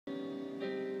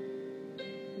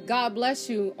God bless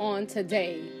you on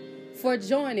today for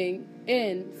joining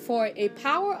in for a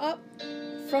power up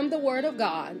from the Word of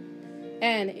God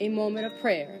and a moment of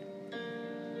prayer.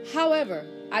 However,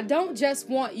 I don't just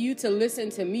want you to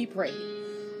listen to me pray.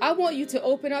 I want you to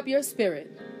open up your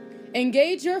spirit,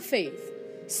 engage your faith,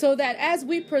 so that as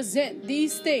we present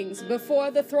these things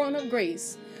before the throne of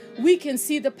grace, we can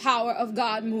see the power of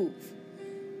God move.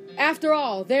 After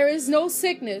all, there is no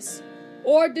sickness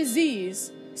or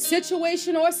disease,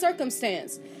 situation or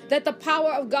circumstance that the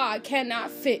power of God cannot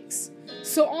fix.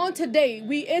 So on today,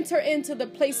 we enter into the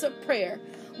place of prayer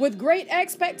with great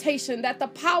expectation that the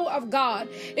power of God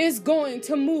is going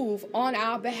to move on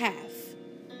our behalf.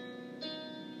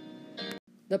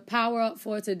 The power up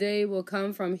for today will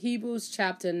come from Hebrews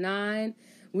chapter 9.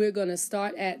 We're going to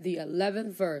start at the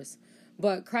 11th verse.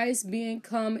 But Christ being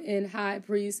come in high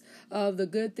priest of the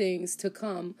good things to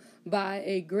come by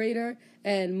a greater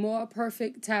and more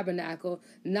perfect tabernacle,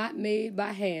 not made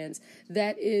by hands,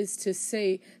 that is to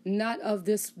say, not of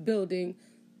this building.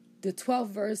 The 12th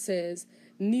verse says,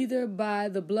 neither by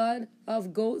the blood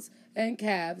of goats and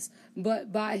calves,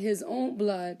 but by his own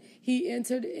blood he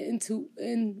entered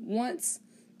in once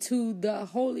to the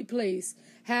holy place,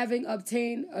 having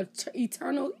obtained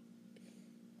eternal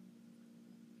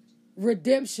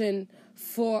redemption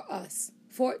for us.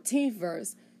 14th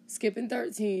verse, skipping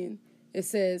 13, it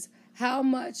says, how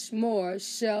much more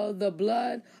shall the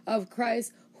blood of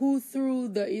Christ, who through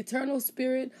the eternal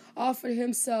Spirit offered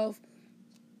himself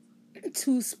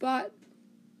to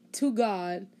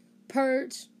God,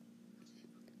 purge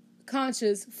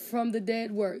conscience from the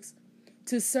dead works,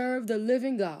 to serve the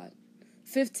living God.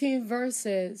 15th verse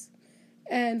says,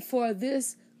 and for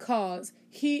this cause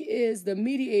he is the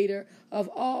mediator of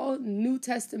all New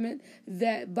Testament,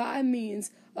 that by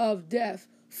means of death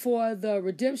for the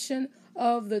redemption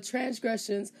of the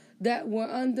transgressions that were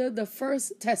under the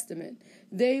first testament,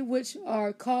 they which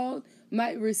are called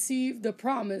might receive the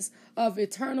promise of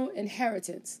eternal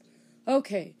inheritance.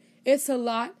 Okay, it's a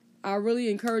lot. I really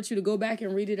encourage you to go back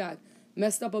and read it. I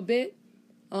messed up a bit.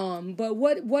 But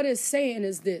what it's saying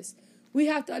is this. We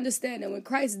have to understand that when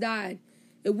Christ died,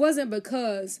 it wasn't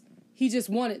because he just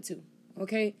wanted to,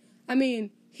 okay? I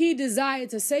mean, he desired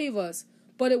to save us,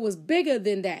 but it was bigger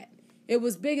than that. It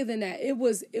was bigger than that. It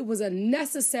was a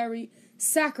necessary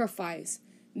sacrifice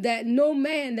that no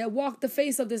man that walked the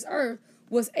face of this earth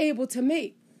was able to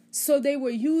make. So they were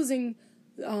using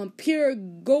pure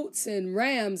goats and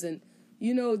rams, and,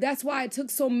 that's why it took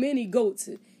so many goats.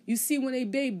 You see, when they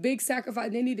made big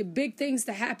sacrifice, they needed big things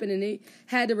to happen, and they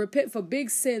had to repent for big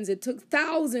sins. It took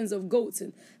thousands of goats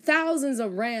and thousands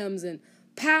of rams and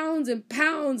pounds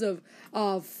of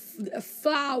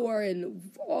flour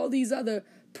and all these other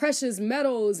precious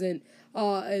metals and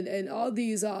all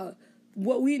these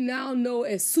what we now know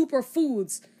as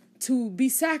superfoods to be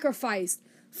sacrificed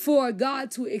for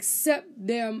God to accept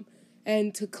them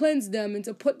and to cleanse them and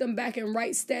to put them back in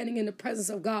right standing in the presence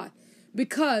of God.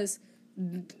 Because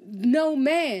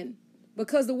the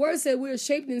word said we are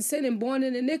shaped in sin and born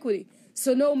in iniquity.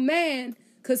 So no man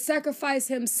could sacrifice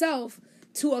himself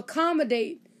to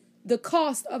accommodate the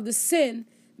cost of the sin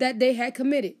that they had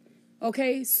committed.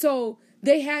 Okay, so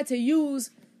they had to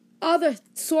use other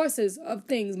sources of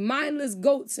things, mindless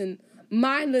goats and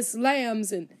mindless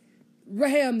lambs and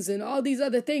rams and all these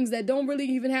other things that don't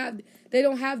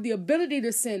have the ability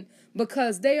to sin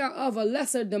because they are of a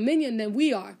lesser dominion than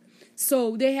we are.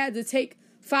 So they had to take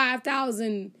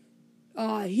 5,000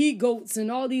 he-goats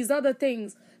and all these other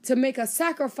things to make a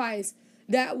sacrifice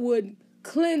that would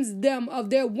cleanse them of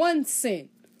their one sin.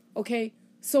 Okay?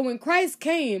 So when Christ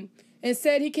came and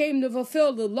said he came to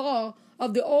fulfill the law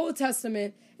of the Old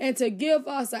Testament and to give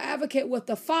us an advocate with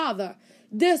the Father,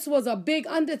 this was a big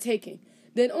undertaking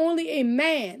that only a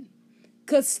man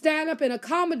could stand up and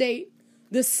accommodate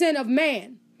the sin of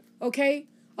man. Okay?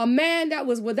 A man that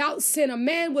was without sin, a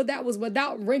man that was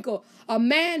without wrinkle, a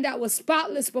man that was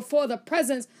spotless before the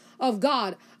presence of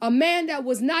God, a man that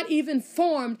was not even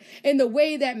formed in the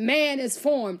way that man is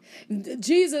formed.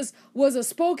 Jesus was a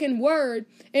spoken word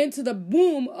into the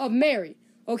womb of Mary,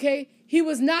 okay? He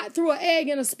was not through an egg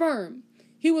and a sperm.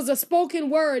 He was a spoken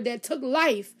word that took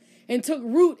life and took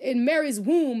root in Mary's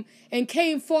womb and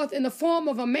came forth in the form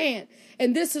of a man.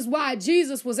 And this is why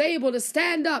Jesus was able to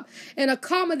stand up and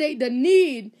accommodate the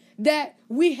need that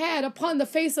we had upon the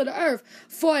face of the earth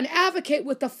for an advocate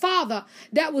with the Father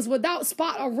that was without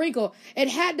spot or wrinkle. It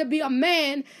had to be a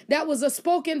man that was a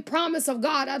spoken promise of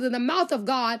God out of the mouth of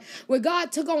God, where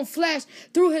God took on flesh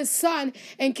through his Son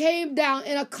and came down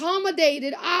and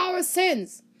accommodated our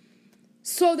sins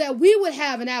so that we would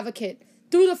have an advocate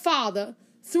through the Father,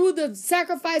 through the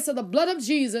sacrifice of the blood of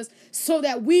Jesus so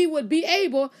that we would be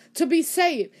able to be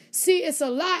saved. See, it's a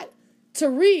lot to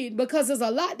read because there's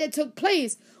a lot that took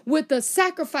place with the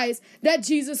sacrifice that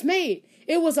Jesus made.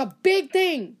 It was a big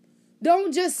thing.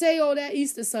 Don't just say, oh, that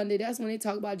Easter Sunday, that's when they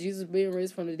talk about Jesus being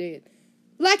raised from the dead.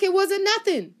 Like it wasn't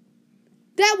nothing.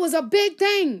 That was a big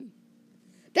thing.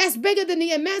 That's bigger than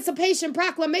the Emancipation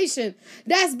Proclamation.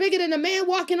 That's bigger than the man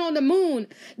walking on the moon.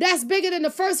 That's bigger than the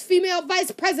first female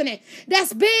vice president.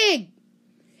 That's big.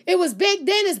 It was big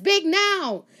then, it's big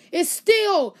now. It's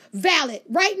still valid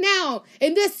right now,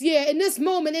 in this year, in this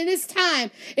moment, in this time.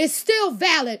 It's still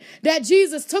valid that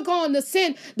Jesus took on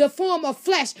the form of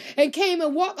flesh and came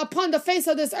and walked upon the face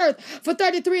of this earth for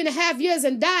 33 and a half years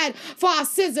and died for our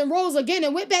sins and rose again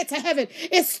and went back to heaven.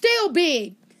 It's still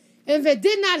big. And if it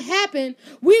did not happen,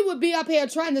 we would be up here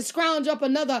trying to scrounge up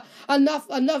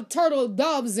enough turtle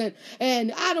doves and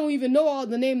I don't even know all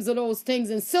the names of those things,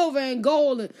 and silver and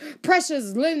gold and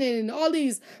precious linen and all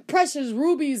these precious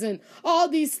rubies and all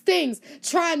these things,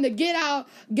 trying to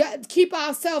keep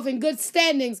ourselves in good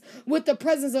standings with the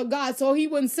presence of God, so he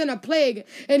wouldn't send a plague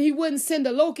and he wouldn't send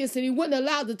the locusts and he wouldn't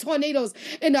allow the tornadoes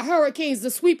and the hurricanes to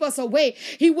sweep us away.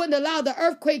 He wouldn't allow the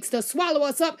earthquakes to swallow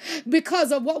us up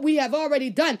because of what we have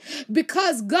already done.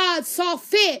 Because God saw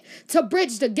fit to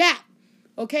bridge the gap.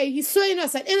 Okay, he's showing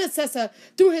us an intercessor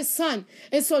through his son.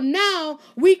 And so now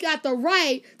we got the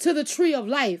right to the tree of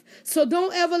life. So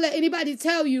don't ever let anybody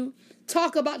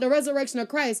talk about the resurrection of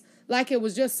Christ like it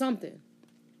was just something.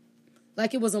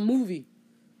 Like it was a movie.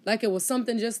 Like it was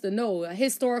something just to know, a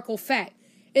historical fact.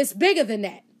 It's bigger than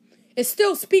that. It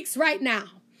still speaks right now.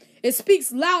 It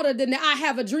speaks louder than the I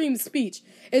Have a Dream speech.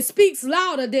 It speaks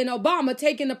louder than Obama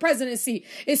taking the presidency.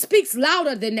 It speaks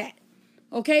louder than that.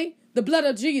 Okay? The blood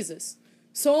of Jesus.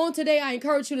 So on today, I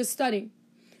encourage you to study.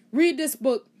 Read this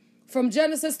book from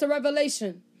Genesis to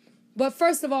Revelation. But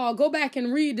first of all, go back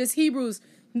and read this Hebrews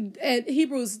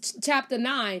chapter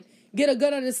 9. Get a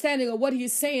good understanding of what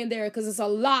he's saying there, because it's a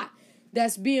lot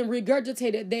that's being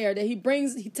regurgitated there, that he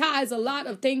ties a lot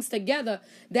of things together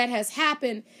that has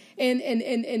happened in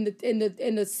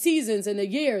the seasons and the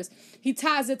years. He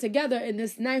ties it together in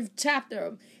this 9th chapter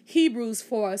of Hebrews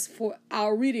for us, for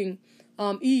our reading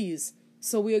ease,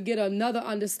 so we'll get another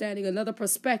understanding, another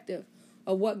perspective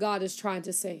of what God is trying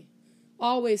to say.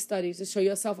 Always study to show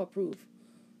yourself approved,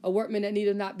 a workman that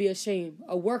needeth not be ashamed,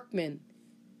 a workman,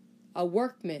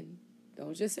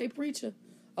 don't just say preacher,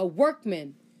 a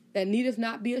workman that needeth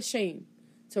not be ashamed,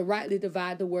 to rightly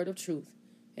divide the word of truth.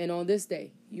 And on this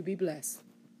day, you be blessed.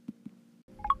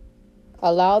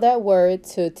 Allow that word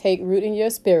to take root in your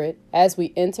spirit as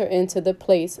we enter into the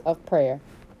place of prayer.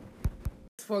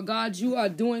 For God, you are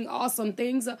doing awesome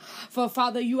things. For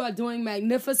Father, you are doing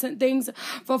magnificent things.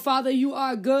 For Father, you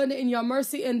are good and your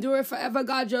mercy endureth forever.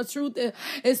 God, your truth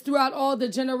is throughout all the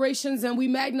generations, and we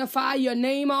magnify your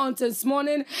name on this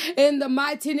morning in the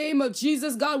mighty name of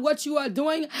Jesus. God, what you are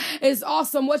doing is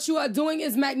awesome. What you are doing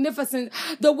is magnificent.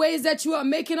 The ways that you are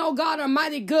making, oh God, are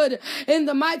mighty good in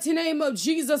the mighty name of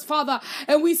Jesus, Father.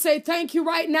 And we say thank you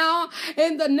right now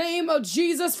in the name of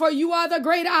Jesus, for you are the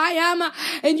great I am,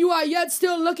 and you are yet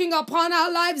still looking upon our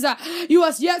lives. You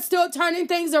are yet still turning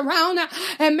things around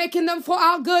and making them for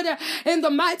our good in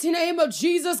the mighty name of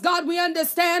Jesus. God, we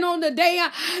understand on the day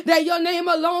that your name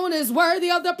alone is worthy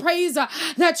of the praise,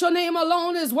 that your name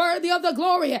alone is worthy of the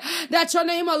glory, that your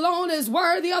name alone is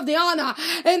worthy of the honor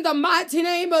in the mighty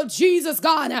name of Jesus,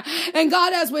 God. And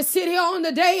God, as we sit here on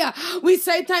the day, we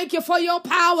say thank you for your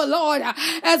power, Lord.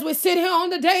 As we sit here on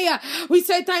the day, we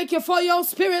say thank you for your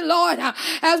spirit, Lord.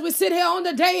 As we sit here on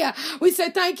the day, we say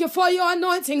thank you for your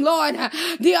anointing, Lord.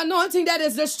 The anointing that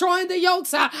is destroying the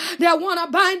yokes that want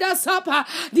to bind us up.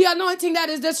 The anointing that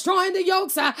is destroying the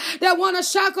yokes that want to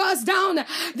shackle us down.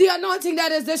 The anointing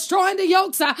that is destroying the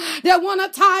yokes that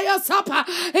want to tie us up.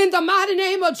 In the mighty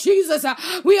name of Jesus,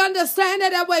 we understand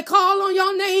that we call on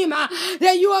your name,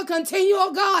 that you will continue,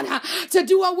 oh God, to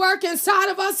do a work inside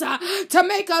of us, to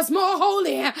make us more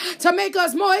holy, to make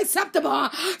us more acceptable,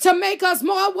 to make us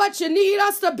more what you need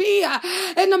us to be.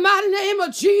 In the mighty name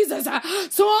of Jesus.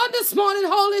 So on this morning,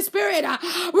 Holy Spirit,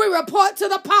 we report to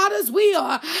the potter's wheel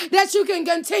that you can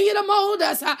continue to mold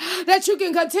us, that you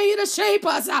can continue to shape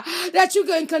us, that you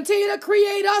can continue to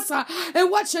create us and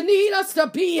what you need us to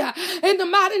be. In the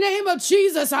mighty name of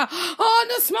Jesus. On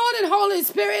this morning, Holy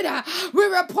Spirit, we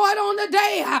report on the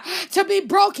day to be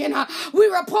broken. We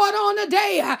report on the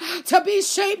day to be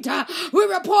shaped. We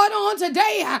report on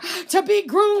today to be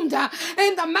groomed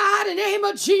in the mighty name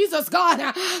of Jesus,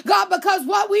 God. God, because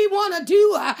what we want to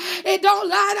do, it don't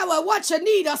line up with what you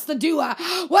need us to do.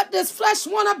 What this flesh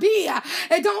want to be,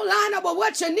 it don't line up with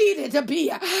what you need it to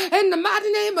be. In the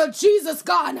mighty name of Jesus,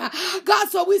 God. God,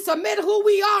 so we submit who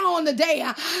we are on the day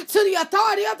to the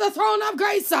authority of the throne of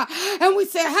grace. And we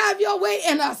say, have your way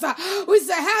in us. We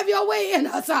say, have your way in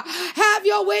us. Have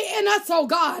your way in us, oh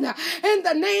God. In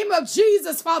the name of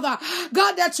Jesus, Father.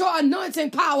 God, that your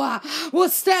anointing power will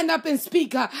stand up and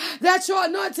speak. That your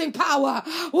anointing power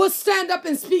will stand up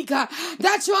and speak.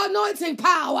 That your anointing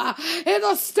power,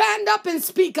 it'll stand up and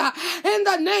speak. In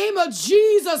the name of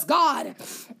Jesus, God.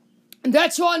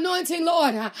 That your anointing,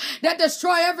 Lord, that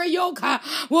destroy every yoke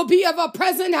will be ever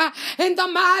present in the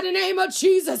mighty name of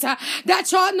Jesus.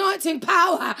 That your anointing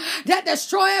power that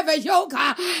destroy every yoke,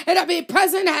 it'll be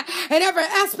present in every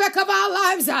aspect of our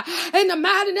lives in the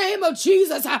mighty name of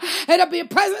Jesus. It'll be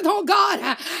present, oh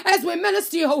God, as we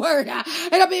minister your word.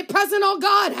 It'll be present, oh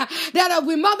God, that as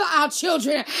we mother our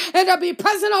children. It'll be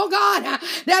present, oh God,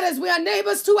 that as we are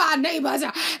neighbors to our neighbors.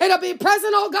 It'll be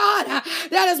present, oh God,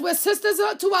 that as we're sisters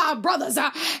to our brothers.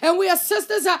 And we are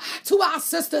sisters to our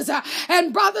sisters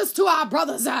and brothers to our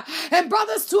brothers and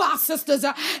brothers to our sisters.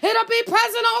 It'll be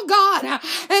present, oh God,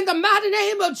 in the mighty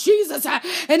name of Jesus,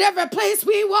 in every place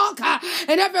we walk,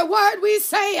 in every word we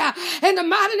say, in the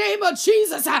mighty name of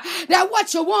Jesus, that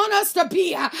what you want us to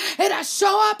be, it'll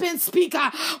show up and speak.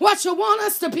 What you want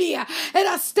us to be,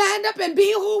 it'll stand up and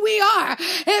be who we are.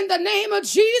 In the name of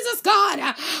Jesus,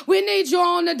 God, we need you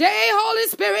on the day, Holy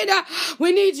Spirit.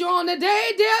 We need you on the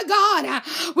day, dear God.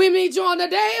 We need you on the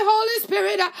day, Holy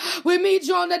Spirit. We need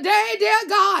you on the day, dear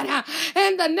God.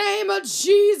 In the name of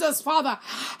Jesus, Father.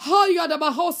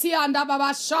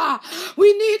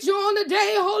 We need you on the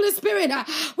day, Holy Spirit.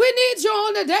 We need you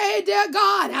on the day, dear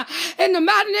God. In the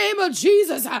mighty name of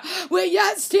Jesus. We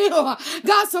yet still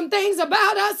got some things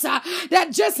about us that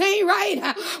just ain't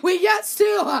right. We yet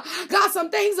still got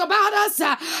some things about us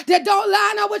that don't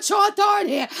line up with your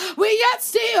authority. We yet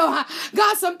still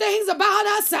got some things about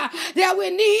us that we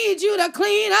need you to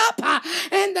clean up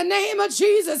in the name of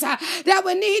Jesus. That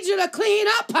we need you to clean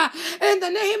up in the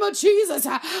name of Jesus.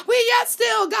 We yet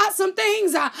still got some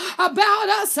things about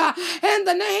us in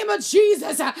the name of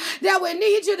Jesus that we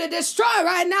need you to destroy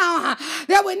right now.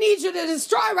 That we need you to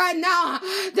destroy right now.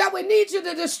 That we need you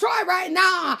to destroy right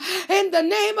now in the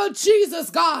name of Jesus,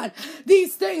 God.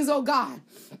 These things, oh God,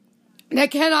 that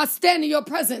cannot stand in your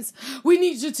presence. We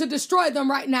need you to destroy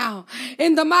them right now.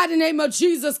 In the mighty name of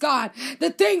Jesus, God.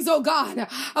 The things, oh God,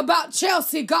 about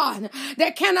Chelsea, God,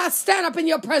 that cannot stand up in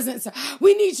your presence.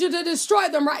 We need you to destroy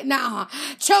them right now.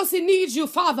 Chelsea needs you,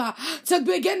 Father, to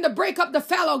begin to break up the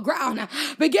fallow ground.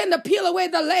 Begin to peel away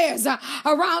the layers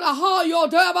around a hall.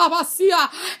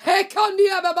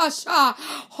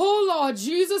 Oh Lord,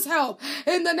 Jesus, help.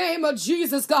 In the name of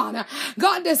Jesus, God.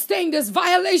 God, this thing, this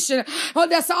violation,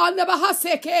 that's on the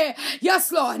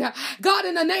yes, Lord. God,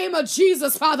 in the name of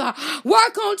Jesus, Father,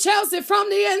 work on Chelsea from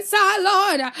the inside,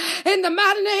 Lord. In the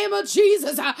mighty name of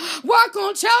Jesus, work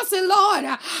on Chelsea,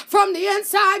 Lord, from the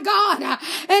inside, God.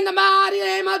 In the mighty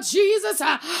name of Jesus,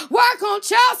 work on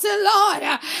Chelsea, Lord.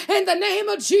 In the name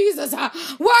of Jesus,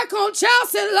 work on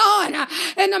Chelsea, Lord.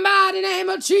 In the mighty name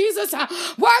of Jesus,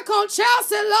 work on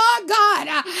Chelsea, Lord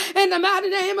God. In the mighty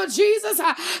name of Jesus,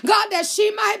 God, that she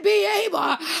might be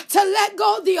able to let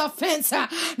go of the offense.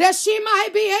 That she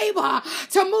might be able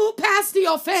to move past the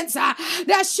offense,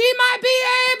 that she might be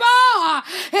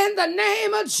able in the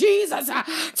name of Jesus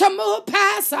to move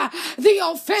past the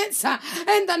offense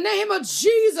in the name of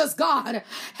Jesus, God.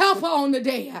 Help her on the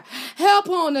day. Help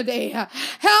her on the day.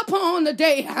 Help her on the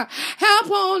day. Help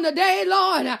her on the day,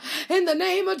 Lord, in the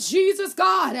name of Jesus,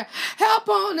 God. Help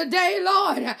her on the day,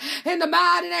 Lord, in the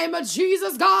mighty name of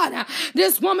Jesus, God.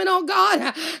 This woman, oh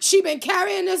God, she been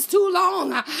carrying this too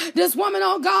long. This woman,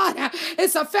 oh God,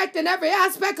 it's affecting every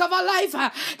aspect of her life.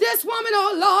 This woman,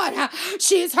 oh Lord,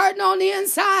 she's hurting on the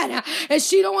inside, and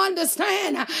she don't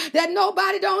understand that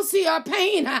nobody don't see her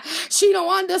pain. She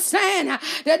don't understand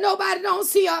that nobody don't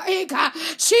see her ache.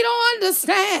 She don't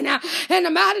understand in the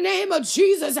mighty name of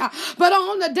Jesus. But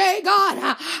on the day, God,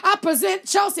 I present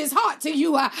Chelsea's heart to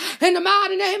you. In the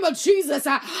mighty name of Jesus,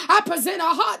 I present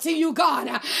her heart to you, God.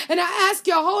 And I ask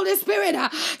your Holy Spirit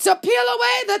to peel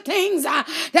away the things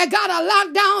that got her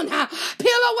locked down.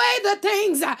 Peel away the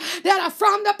things that are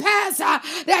from the past,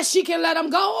 that she can let them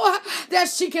go, that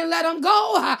she can let them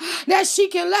go, that she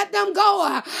can let them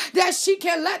go, that she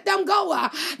can let them go,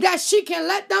 that she can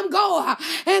let them go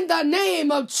in the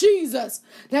name of Jesus,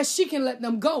 that she can let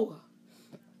them go.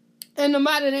 in the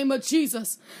mighty name of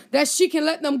Jesus, that she can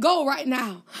let them go right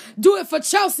now. Do it for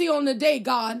Chelsea on the day,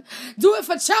 God. Do it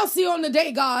for Chelsea on the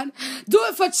day, God. Do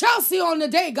it for Chelsea on the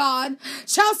day, God.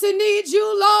 Chelsea needs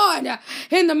you, Lord,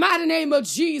 in the mighty name of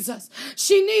Jesus.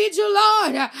 She needs you,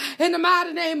 Lord, in the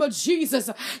mighty name of Jesus.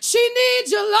 She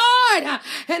needs you, Lord,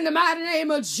 in the mighty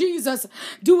name of Jesus.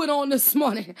 Do it on this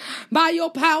morning. By your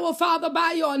power, Father,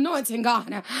 by your anointing,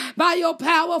 God. By your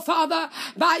power, Father,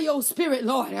 by your spirit,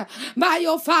 Lord. By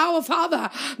your power, Father,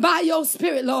 by your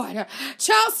spirit, Lord.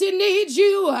 Chelsea needs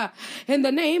you in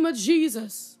the name of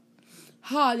Jesus.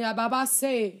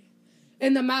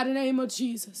 In the mighty name of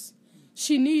Jesus.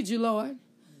 She needs you, Lord.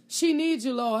 She needs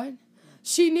you, Lord.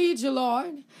 She needs you,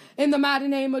 Lord. In the mighty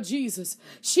name of Jesus.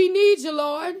 She needs you,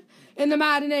 Lord. In the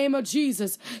mighty name of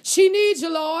Jesus. She needs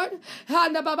you, Lord.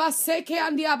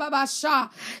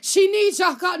 She needs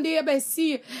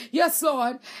you. Yes,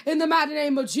 Lord. In the mighty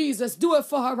name of Jesus. Do it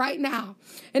for her right now.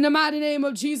 In the mighty name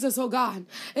of Jesus, oh God.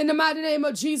 In the mighty name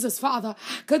of Jesus, Father.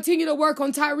 Continue to work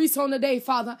on Tyrese on the day,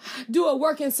 Father. Do a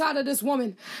work inside of this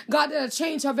woman. God, that'll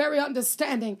change her very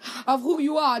understanding of who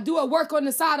you are. Do a work on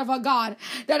the side of her, God.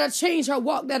 That'll change her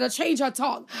walk. That'll change her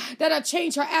talk. That'll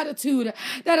change her attitude.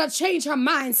 That'll change her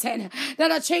mindset.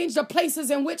 That'll change the places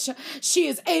in which she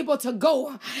is able to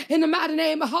go. In the mighty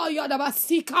name of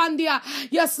Kandia.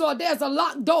 Yes, Lord, there's a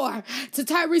locked door to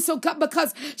Tyrese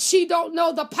because she don't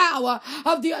know the power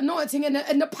of the anointing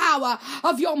and the power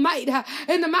of your might.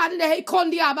 In the mighty name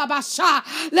Kondia Babasha.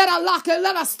 Let her lock it.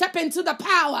 Let her step into the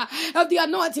power of the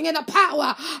anointing and the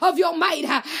power of your might.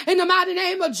 In the mighty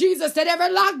name of Jesus, that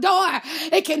every locked door,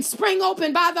 it can spring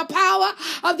open by the power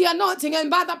of the anointing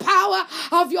and by the power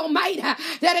of your might.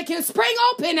 That it can spring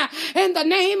open in the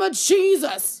name of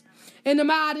Jesus. In the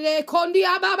mighty name,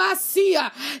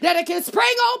 that it can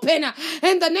spring open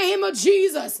in the name of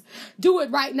Jesus. Do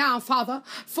it right now, Father,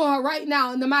 for her right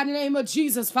now in the mighty name of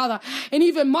Jesus, Father. And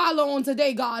even Marlo on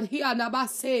today, God. In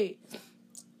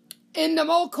the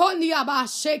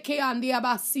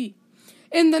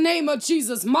name of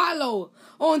Jesus, Marlo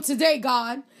on today,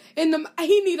 God. He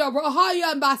need a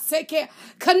rahaya baseke.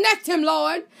 Connect him,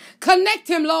 Lord. Connect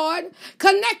him, Lord.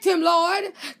 Connect him,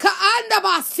 Lord.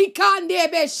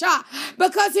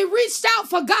 Because he reached out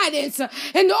for guidance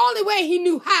in the only way he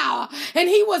knew how, and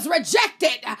he was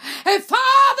rejected. And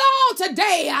Father, on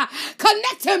today,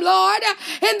 connect him, Lord.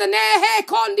 In the name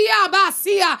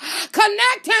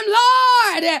connect him,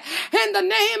 Lord. In the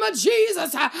name of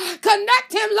Jesus.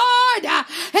 Connect him, Lord.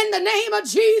 In the name of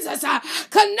Jesus.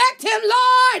 Connect him,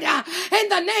 Lord. In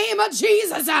the name of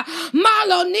Jesus.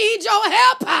 Marlo needs your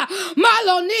help.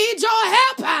 Marlo needs your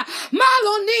help.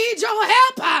 Marlo needs your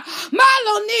help.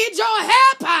 Marlo needs your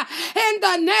help. In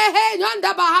the name of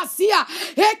Bahasia.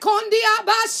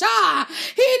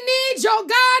 He needs your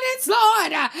guidance,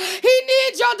 Lord. He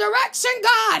needs your direction,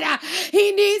 God.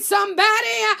 He needs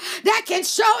somebody that can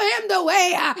show him the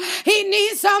way. He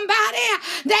needs somebody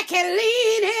that can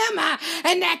lead him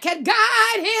and that can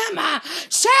guide him.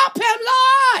 Help him,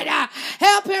 Lord.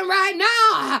 Help him right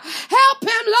now. Help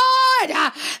him, Lord.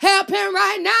 Help him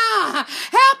right now.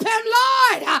 Help him,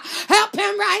 Lord. Help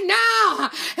him right now.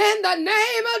 In the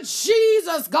name of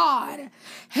Jesus, God.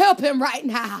 Help him right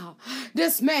now.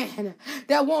 This man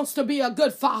that wants to be a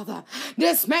good father.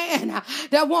 This man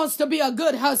that wants to be a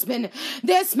good husband.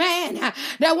 This man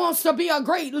that wants to be a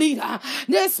great leader.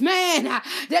 This man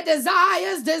that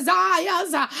desires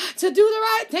to do the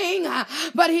right thing,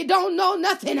 but he don't know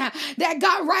nothing that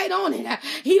got right on it.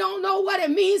 He don't know what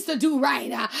it means to do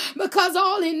right because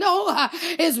all he know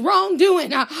is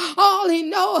wrongdoing. All he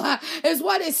know is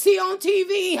what he see on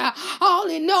TV. All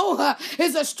he know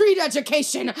is a street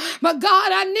education. But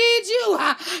God, I need you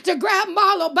to grab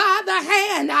Marlo by the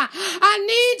hand. I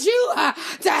need you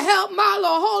to help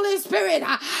Marlo, Holy Spirit.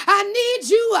 I need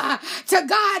you to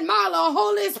guide Marlo,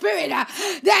 Holy Spirit,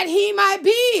 that he might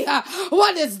be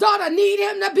what his daughter need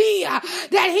him to be,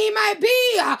 that he might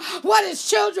be what his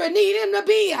children need him to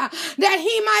be, that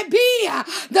he might be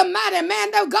the mighty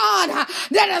man of God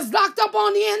that is locked up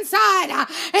on the inside.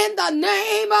 In the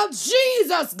name of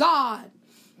Jesus, God.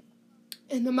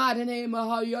 In the mighty name of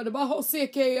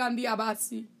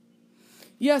Abasi.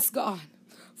 Yes, God.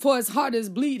 For his heart is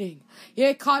bleeding.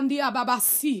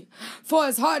 For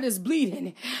his heart is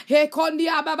bleeding. He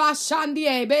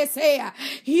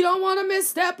don't want to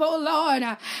misstep, oh Lord.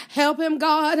 Help him,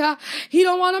 God. He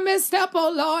don't want to misstep,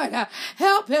 oh Lord.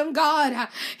 Help him, God.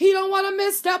 He don't want to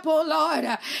misstep, oh Lord.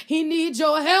 He needs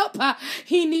your help.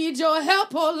 He needs your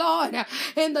help, oh Lord.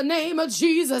 In the name of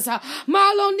Jesus.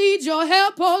 Marlo needs your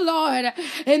help, oh Lord.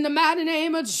 In the mighty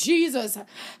name of Jesus.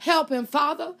 Help him,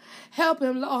 Father. Help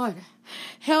him, Lord.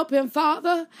 Help him,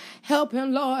 Father. Help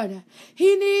him, Lord.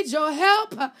 He needs your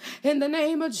help in the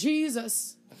name of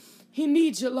Jesus. He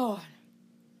needs you, Lord.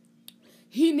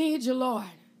 He needs you,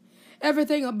 Lord.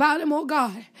 Everything about him, oh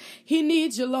God, he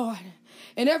needs you, Lord.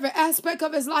 In every aspect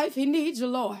of his life, he needs you,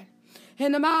 Lord.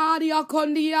 In the mighty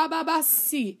Akondia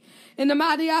Babasi. In the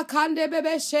mighty Akande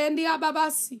Bebe Shandia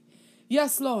Babasi.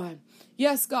 Yes, Lord.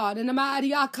 Yes, God. In the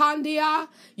mighty Akandia.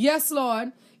 Yes,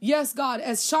 Lord. Yes, God.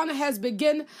 As Shauna has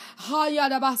begun,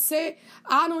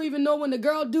 I don't even know when the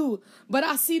girl do, but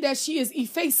I see that she is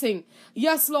effacing.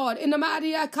 Yes, Lord. In the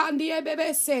mighty Akandia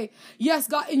Bebe say. Yes,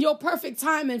 God. In your perfect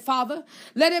timing, Father.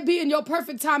 Let it be in your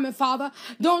perfect timing, Father.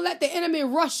 Don't let the enemy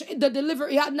rush the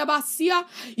delivery. In the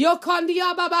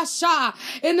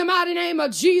mighty name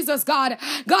of Jesus, God.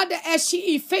 God, that as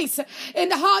she effaces in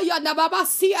the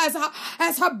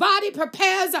as her body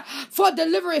prepares for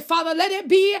delivery, Father, let it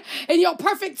be in your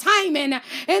perfect timing.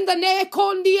 In the name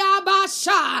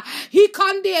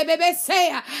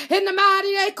in the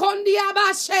mighty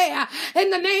in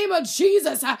the name of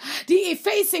Jesus, the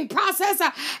effacing process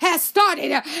has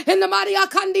started. In the mighty in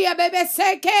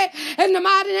the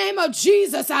mighty name of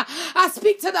Jesus, I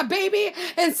speak to the baby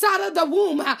inside of the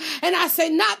womb, and I say,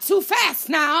 not too fast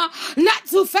now, not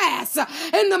too fast.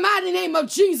 In the mighty name of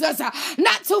Jesus,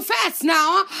 not too fast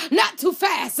now, not too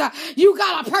fast. You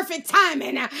got a perfect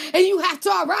timing, and you have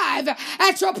to arrive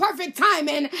at your perfect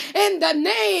timing in the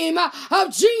name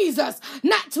of Jesus.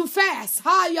 Not too fast.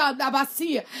 In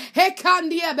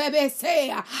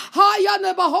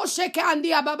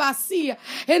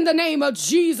the name of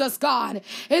Jesus, God.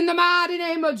 In the mighty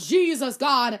name of Jesus,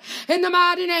 God. In the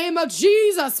mighty name of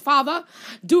Jesus, Father.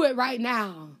 Do it right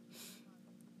now.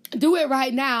 Do it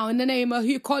right now in the name of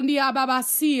Hikondia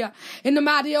Babasia, in the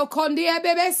mighty Okondia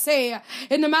Bebese,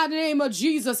 in the mighty name of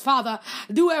Jesus, Father.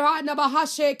 Do it right now,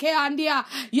 Bahashe Kandia,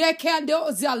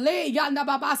 Yekando Zale Yanda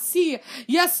Babasi.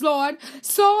 Yes, Lord.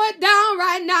 Slow it down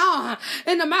right now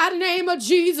in the mighty name of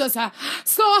Jesus. Slow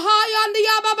high on the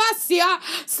Babasia.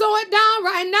 Slow it down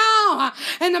right now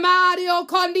in the mighty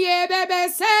Okondia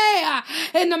Bebese,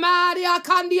 in the mighty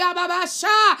Akandia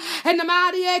Babasha, in the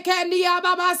mighty Kandia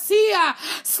Babasia.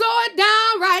 Slow it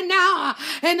down right now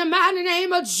in the mighty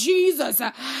name of Jesus.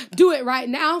 Do it right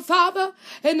now, Father.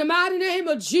 In the mighty name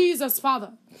of Jesus,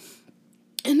 Father.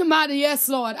 In the mighty, yes,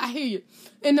 Lord, I hear you.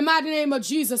 In the mighty name of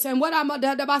Jesus. And what I'm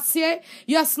about to say,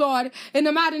 yes, Lord, in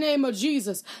the mighty name of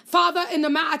Jesus. Father, in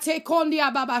the mighty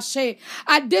kondia babashe,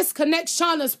 I disconnect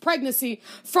Shauna's pregnancy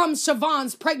from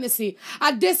Siobhan's pregnancy.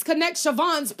 I disconnect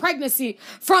Siobhan's pregnancy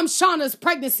from Shauna's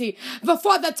pregnancy.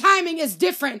 Before the timing is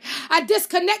different, I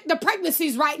disconnect the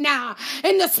pregnancies right now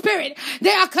in the spirit.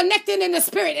 They are connected in the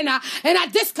spirit, and I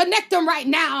disconnect them right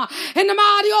now. In the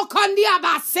mighty kondia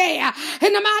babashe,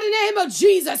 in the mighty name of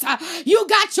Jesus, you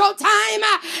got your time.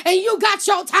 And you got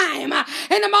your time. And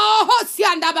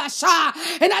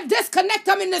I disconnect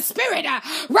them in the spirit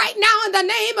right now in the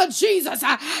name of Jesus.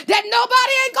 That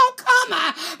nobody ain't gonna come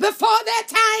before their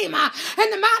time. In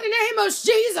the mighty name of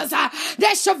Jesus. That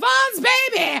Siobhan's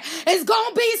baby is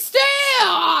gonna be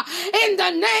still. In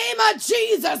the name of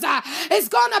Jesus. It's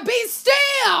gonna be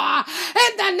still.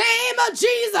 In the name of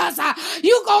Jesus.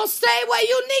 You gonna stay where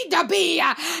you need to be.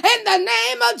 In the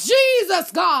name of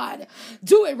Jesus, God.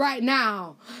 Do it right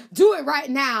now. Do it right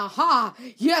now. Ha.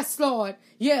 Yes, Lord.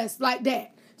 Yes, like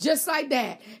that. Just like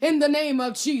that. In the name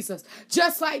of Jesus.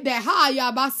 Just like that. Ha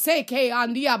yabaseke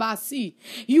andiabasi.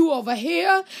 You over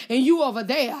here and you over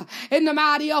there. In the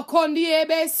mighty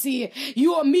okondiebesi.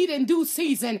 You will meet in due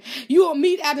season. You will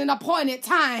meet at an appointed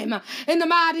time. In the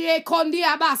mighty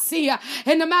okondiabasi.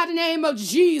 In the mighty name of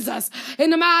Jesus.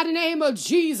 In the mighty name of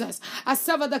Jesus. I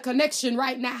sever the connection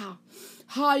right now.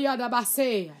 Ha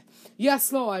yadabase.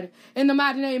 Yes, Lord, in the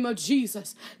mighty name of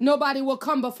Jesus. Nobody will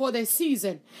come before their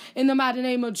season. In the mighty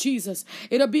name of Jesus.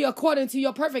 It'll be according to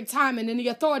your perfect timing and the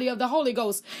authority of the Holy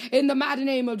Ghost. In the mighty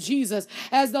name of Jesus.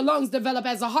 As the lungs develop,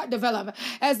 as the heart develop,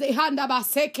 as the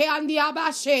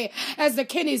as the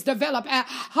kidneys develop, and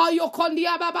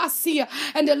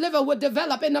the liver would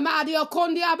develop in the mighty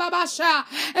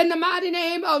in the mighty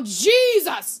name of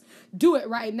Jesus. Do it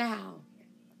right now.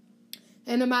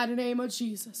 In the mighty name of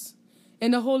Jesus. In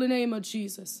the holy name of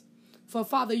Jesus. For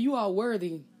Father, you are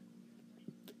worthy.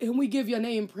 And we give your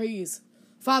name praise.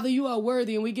 Father, you are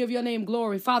worthy and we give your name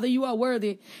glory. Father, you are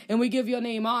worthy and we give your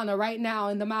name honor right now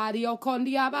in the mighty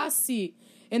Okondiabasi.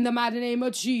 In the mighty name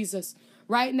of Jesus.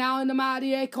 right now in the mighty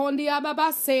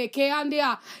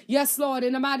yes, Lord,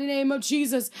 in the mighty name of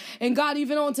Jesus. And God,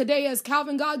 even on today, as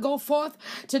Calvin, God, go forth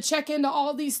to check into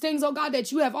all these things, oh God,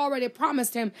 that you have already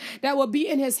promised him that will be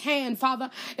in his hand, Father.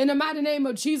 In the mighty name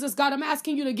of Jesus, God, I'm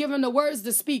asking you to give him the words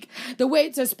to speak, the way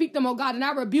to speak them, oh God. And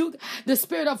I rebuke the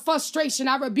spirit of frustration.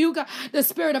 I rebuke the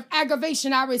spirit of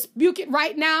aggravation. I rebuke it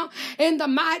right now in the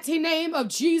mighty name of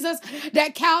Jesus,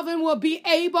 that Calvin will be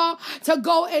able to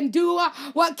go and do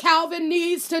what Calvin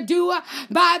needs to do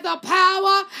by the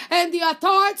power and the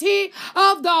authority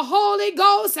of the Holy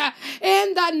Ghost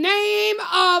in the name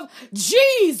of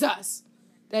Jesus,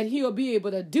 that he'll be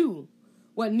able to do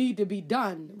what need to be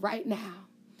done right now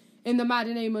in the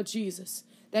mighty name of Jesus,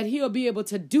 that he'll be able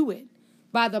to do it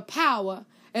by the power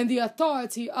and the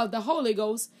authority of the Holy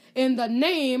Ghost in the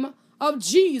name of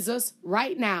Jesus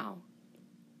right now.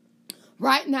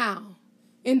 Right now,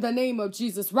 in the name of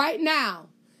Jesus. Right now,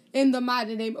 in the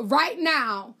mighty name. Right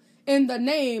now, in the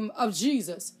name of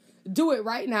Jesus. Do it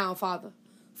right now, Father.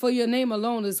 For your name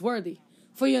alone is worthy.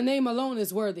 For your name alone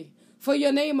is worthy. For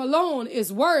your name alone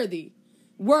is worthy.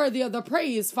 Worthy of the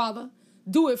praise, Father.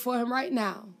 Do it for him right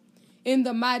now. In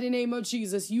the mighty name of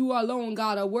Jesus, you alone,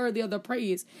 God, are worthy of the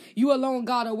praise. You alone,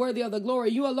 God, are worthy of the glory.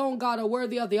 You alone, God, are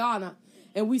worthy of the honor.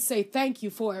 And we say thank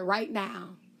you for it right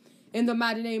now. In the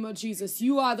mighty name of Jesus,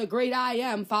 you are the great I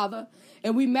am, Father.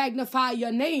 And we magnify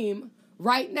your name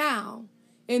right now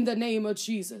in the name of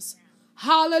Jesus.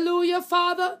 Hallelujah,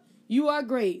 Father. You are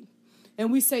great.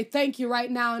 And we say thank you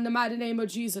right now in the mighty name of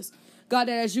Jesus. God,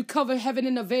 that as you cover heaven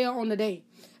in the veil on the day,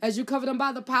 as you cover them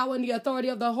by the power and the authority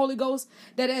of the Holy Ghost,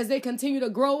 that as they continue to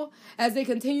grow, as they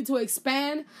continue to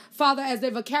expand, Father, as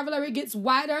their vocabulary gets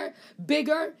wider,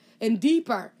 bigger, and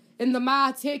deeper, in the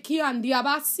mighty Kian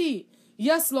Diabasi.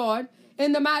 Yes, Lord,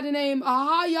 in the mighty name,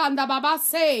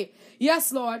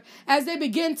 yes, Lord, as they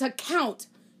begin to count,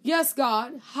 yes,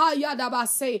 God,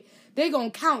 they're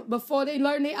going to count before they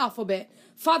learn the alphabet.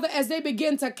 Father, as they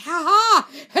begin to count,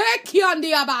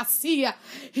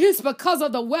 it's because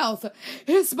of the wealth.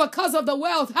 It's because of the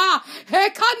wealth.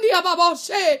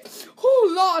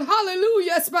 Oh, Lord,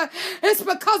 hallelujah. It's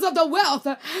because of the wealth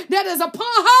that is upon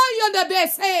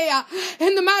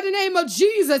in the mighty name of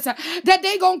Jesus, that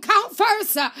they're going to count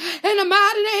first. In the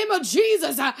mighty name of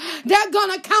Jesus, they're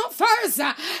going to count first.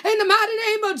 In the mighty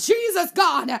name of Jesus,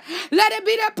 God, let it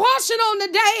be their portion on the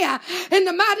day. In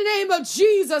the mighty name of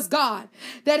Jesus, God,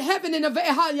 that heaven and the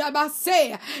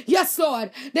yes,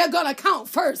 Lord, they're going to count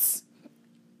first.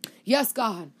 Yes,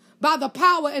 God, by the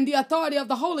power and the authority of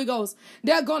the Holy Ghost,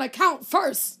 they're going to count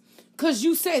first because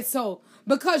you said so.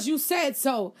 Because you said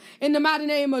so. In the mighty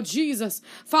name of Jesus.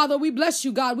 Father, we bless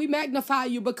you, God. We magnify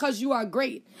you because you are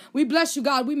great. We bless you,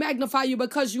 God. We magnify you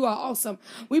because you are awesome.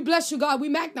 We bless you, God. We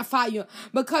magnify you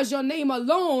because your name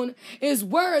alone is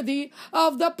worthy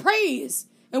of the praise.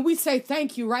 And we say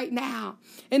thank you right now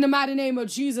in the mighty name of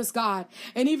Jesus, God.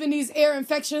 And even these air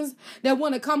infections that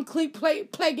want to come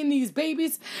plaguing these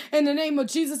babies, in the name of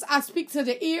Jesus, I speak to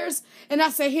the ears and I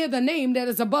say, hear the name that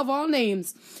is above all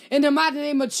names. In the mighty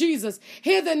name of Jesus,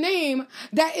 hear the name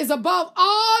that is above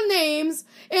all names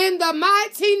in the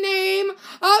mighty name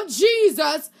of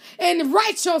Jesus, and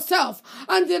write yourself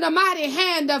under the mighty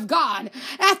hand of God.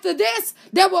 After this,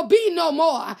 there will be no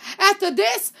more. After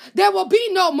this, there will be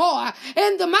no more.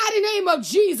 In the mighty name of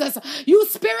Jesus, you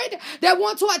spirit that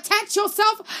want to attach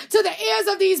yourself to the ears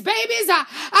of these babies,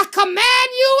 I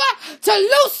command you to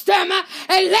loose them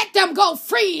and let them go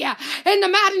free. In the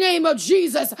mighty name of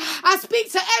Jesus, I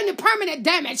speak to any permanent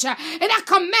damage, and I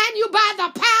command you by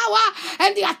the power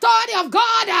and the authority of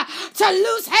God to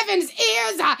loose heaven's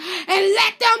ears and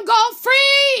let them go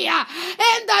free.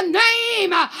 In the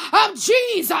name of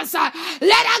Jesus,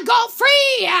 let her go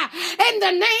free. In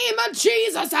the name of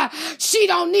Jesus, she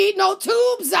don't need no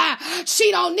tubes.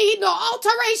 She don't need no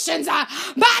alterations.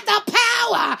 By the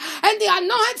power and the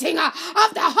anointing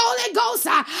of the Holy Ghost,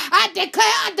 I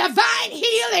declare divine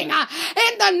healing.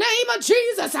 In the name of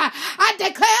Jesus, I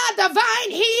declare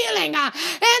divine healing.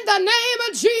 In the name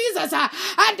of Jesus,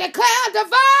 I declare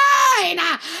divine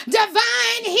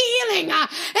healing.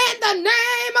 In the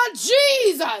name of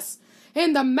Jesus.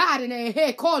 In the mighty name,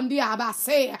 in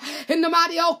the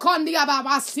mighty in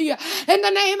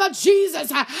the name of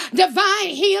Jesus, divine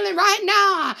healing right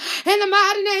now. In the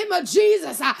mighty name of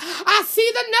Jesus, I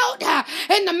see the note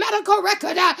in the medical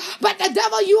record, but the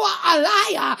devil, you are a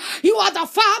liar. You are the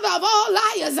father of all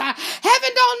liars.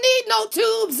 Heaven don't need no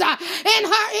tubes in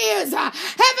her ears.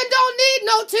 Heaven don't need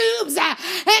no tubes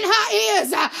in her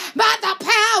ears. By the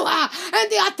power and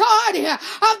the authority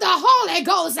of the Holy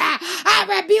Ghost, I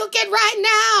rebuke it right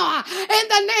now in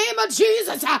the name of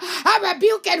Jesus, I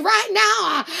rebuke it right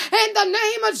now. In the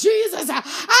name of Jesus, I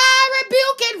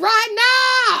rebuke it right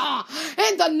now.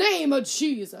 In the name of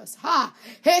Jesus.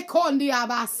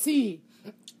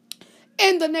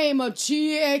 In the name of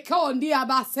Jesus,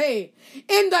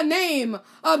 in the name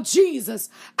of Jesus,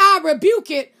 I rebuke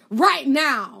it right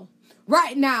now,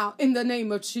 in the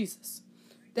name of Jesus,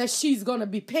 that she's going to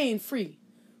be pain free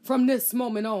from this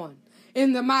moment on.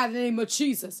 In the mighty name of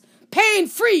Jesus, pain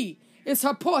free is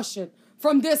her portion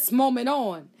from this moment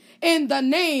on. In the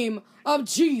name of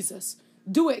Jesus,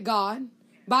 do it, God,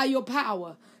 by your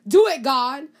power. Do it,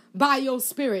 God, by your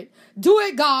spirit. Do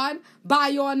it, God, by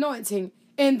your anointing.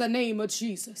 In the name of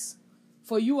Jesus.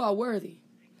 For you are worthy.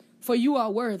 For you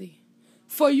are worthy.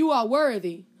 For you are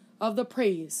worthy of the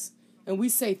praise. And we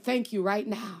say thank you right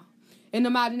now. In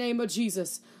the mighty name of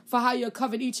Jesus. For how you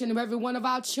covered each and every one of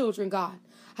our children, God.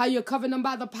 How you covered them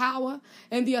by the power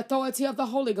and the authority of the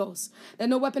Holy Ghost. That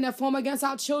no weapon that form against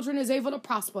our children is able to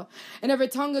prosper. And every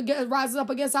tongue that rises up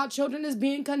against our children is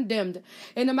being condemned.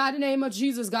 In the mighty name of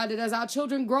Jesus, God, that as our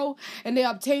children grow and they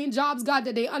obtain jobs, God,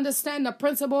 that they understand the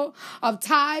principle of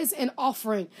tithes and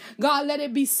offering. God, let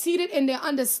it be seated in their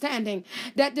understanding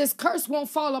that this curse won't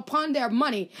fall upon their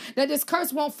money. That this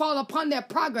curse won't fall upon their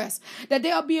progress. That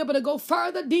they'll be able to go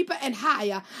further, deeper, and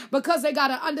higher because they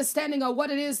got an understanding of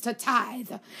what it is to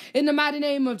tithe. In the mighty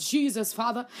name of Jesus,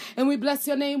 Father. And we bless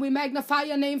your name. We magnify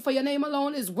your name, for your name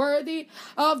alone is worthy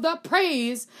of the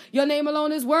praise. Your name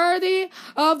alone is worthy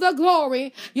of the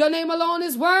glory. Your name alone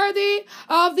is worthy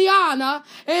of the honor.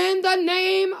 In the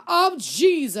name of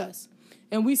Jesus.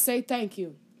 And we say thank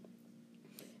you.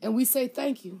 And we say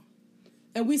thank you.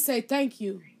 And we say thank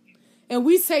you. And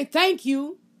we say thank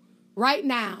you right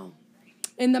now.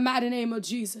 In the mighty name of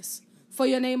Jesus. For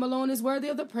your name alone is worthy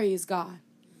of the praise, God.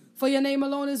 For your name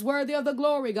alone is worthy of the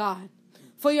glory, God.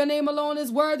 For your name alone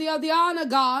is worthy of the honor,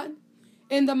 God.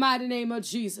 In the mighty name of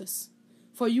Jesus.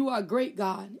 For you are great,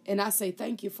 God, and I say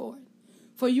thank you for it.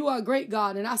 For you are great,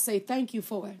 God, and I say thank you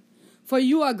for it. For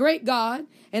you are great, God,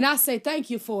 and I say thank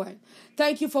you for it.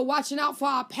 Thank you for watching out for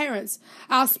our parents,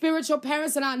 our spiritual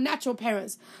parents and our natural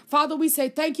parents. Father, we say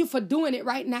thank you for doing it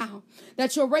right now.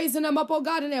 That you're raising them up, oh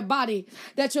God, in their body.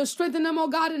 That you're strengthening them, oh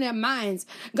God, in their minds.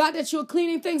 God, that you're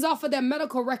cleaning things off of their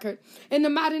medical record. In the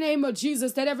mighty name of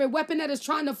Jesus, that every weapon that is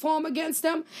trying to form against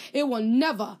them, it will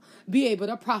never be able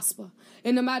to prosper.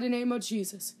 In the mighty name of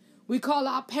Jesus, we call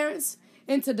our parents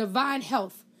into divine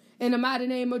health. In the mighty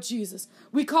name of Jesus.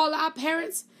 We call our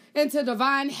parents into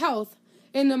divine health.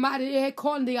 In the mighty name of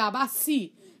Jesus.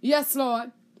 Yes,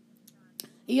 Lord.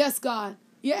 Yes, God.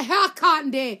 Yes,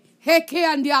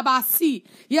 Lord.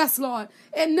 Yes, God.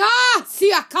 Yes,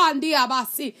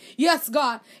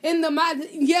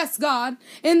 God.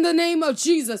 In the name of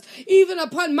Jesus. Even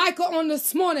upon Michael on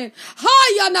this morning.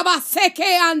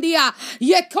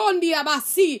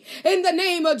 In the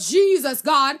name of Jesus,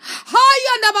 God.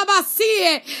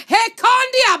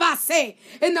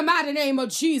 In the mighty name of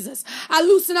Jesus. I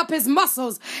loosen up his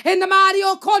muscles. In the mighty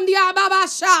in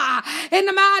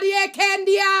the mighty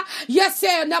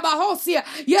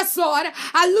yes, Lord.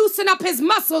 I loosen up his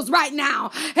muscles right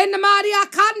now. In the mighty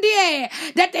Akandie,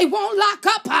 that they won't lock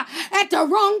up at the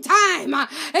wrong time.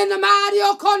 In the mighty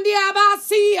Okondia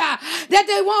Basia, that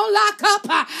they won't lock up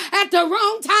at the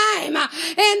wrong time.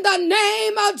 In the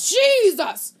name of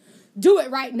Jesus. Do it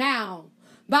right now.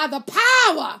 By the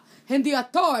power and the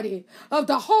authority of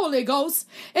the Holy Ghost.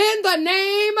 In the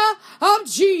name of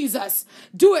Jesus.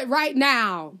 Do it right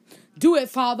now. Do it,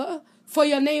 Father. For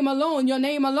your name alone, your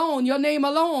name alone, your name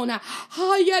alone.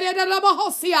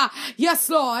 Yes,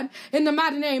 Lord. In the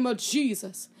mighty name of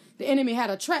Jesus. The enemy had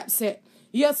a trap set.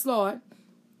 Yes, Lord.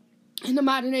 In the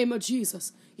mighty name of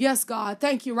Jesus. Yes, God.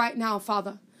 Thank you right now,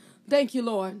 Father. Thank you,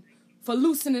 Lord, for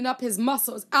loosening up his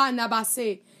muscles.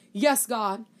 Yes,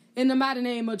 God. In the mighty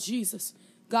name of Jesus.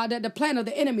 God, that the plan of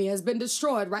the enemy has been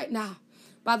destroyed right now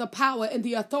by the power and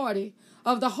the authority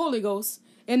of the Holy Ghost.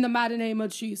 In the mighty name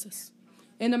of Jesus.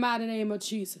 In the mighty name of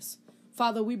Jesus.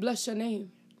 Father, we bless your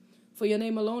name. For your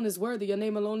name alone is worthy. Your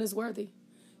name alone is worthy.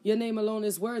 Your name alone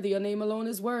is worthy. Your name alone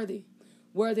is worthy.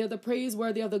 Worthy of the praise,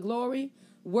 worthy of the glory,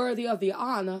 worthy of the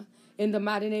honor. In the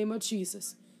mighty name of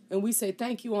Jesus. And we say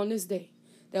thank you on this day.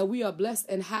 That we are blessed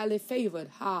and highly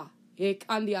favored. That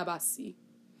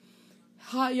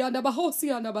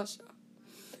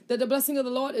the blessing of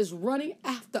the Lord is running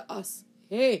after us.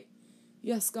 Hey.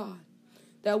 Yes, God.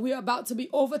 That we are about to be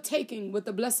overtaken with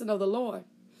the blessing of the Lord,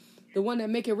 the one that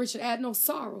maketh rich and add no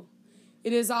sorrow.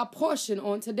 It is our portion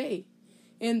on today,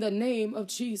 in the name of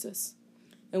Jesus.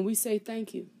 And we say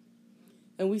thank you.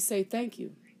 And we say thank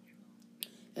you.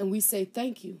 And we say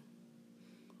thank you.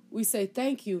 We say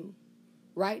thank you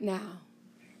right now.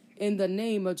 In the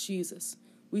name of Jesus,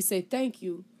 we say thank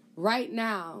you right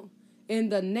now. In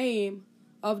the name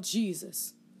of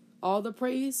Jesus, all the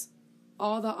praise,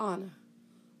 all the honor,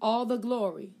 all the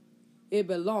glory, it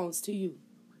belongs to you.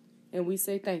 And we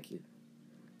say thank you.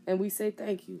 And we say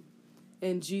thank you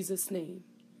in Jesus' name.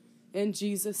 In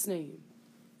Jesus' name.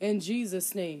 In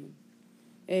Jesus' name.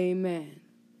 Amen.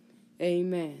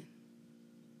 Amen.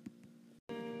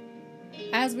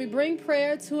 As we bring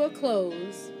prayer to a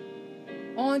close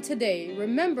on today,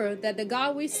 remember that the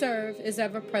God we serve is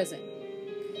ever present.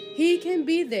 He can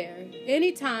be there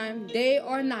anytime, day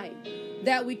or night,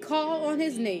 that we call on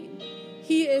his name.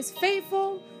 He is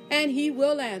faithful and he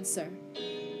will answer.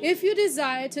 If you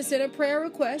desire to send a prayer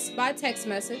request by text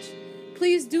message,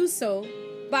 please do so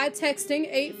by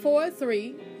texting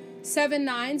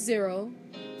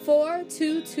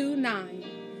 843-790-4229.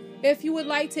 If you would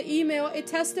like to email a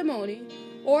testimony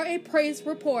or a praise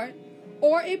report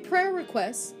or a prayer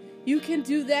request, you can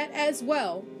do that as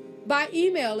well by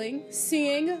emailing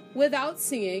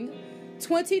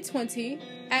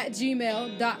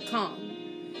seeingwithoutseeing2020@gmail.com.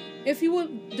 If you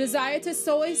would desire to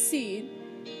sow a seed,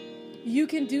 you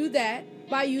can do that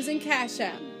by using Cash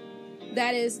App.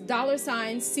 That is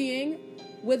 $seeing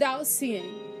without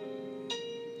seeing.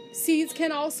 Seeds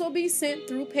can also be sent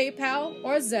through PayPal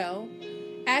or Zelle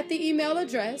at the email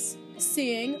address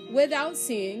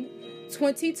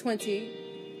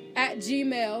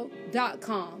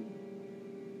seeingwithoutseeing2020@gmail.com.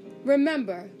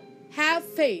 Remember, have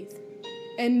faith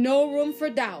and no room for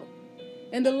doubt.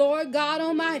 And the Lord God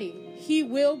Almighty, he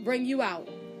will bring you out.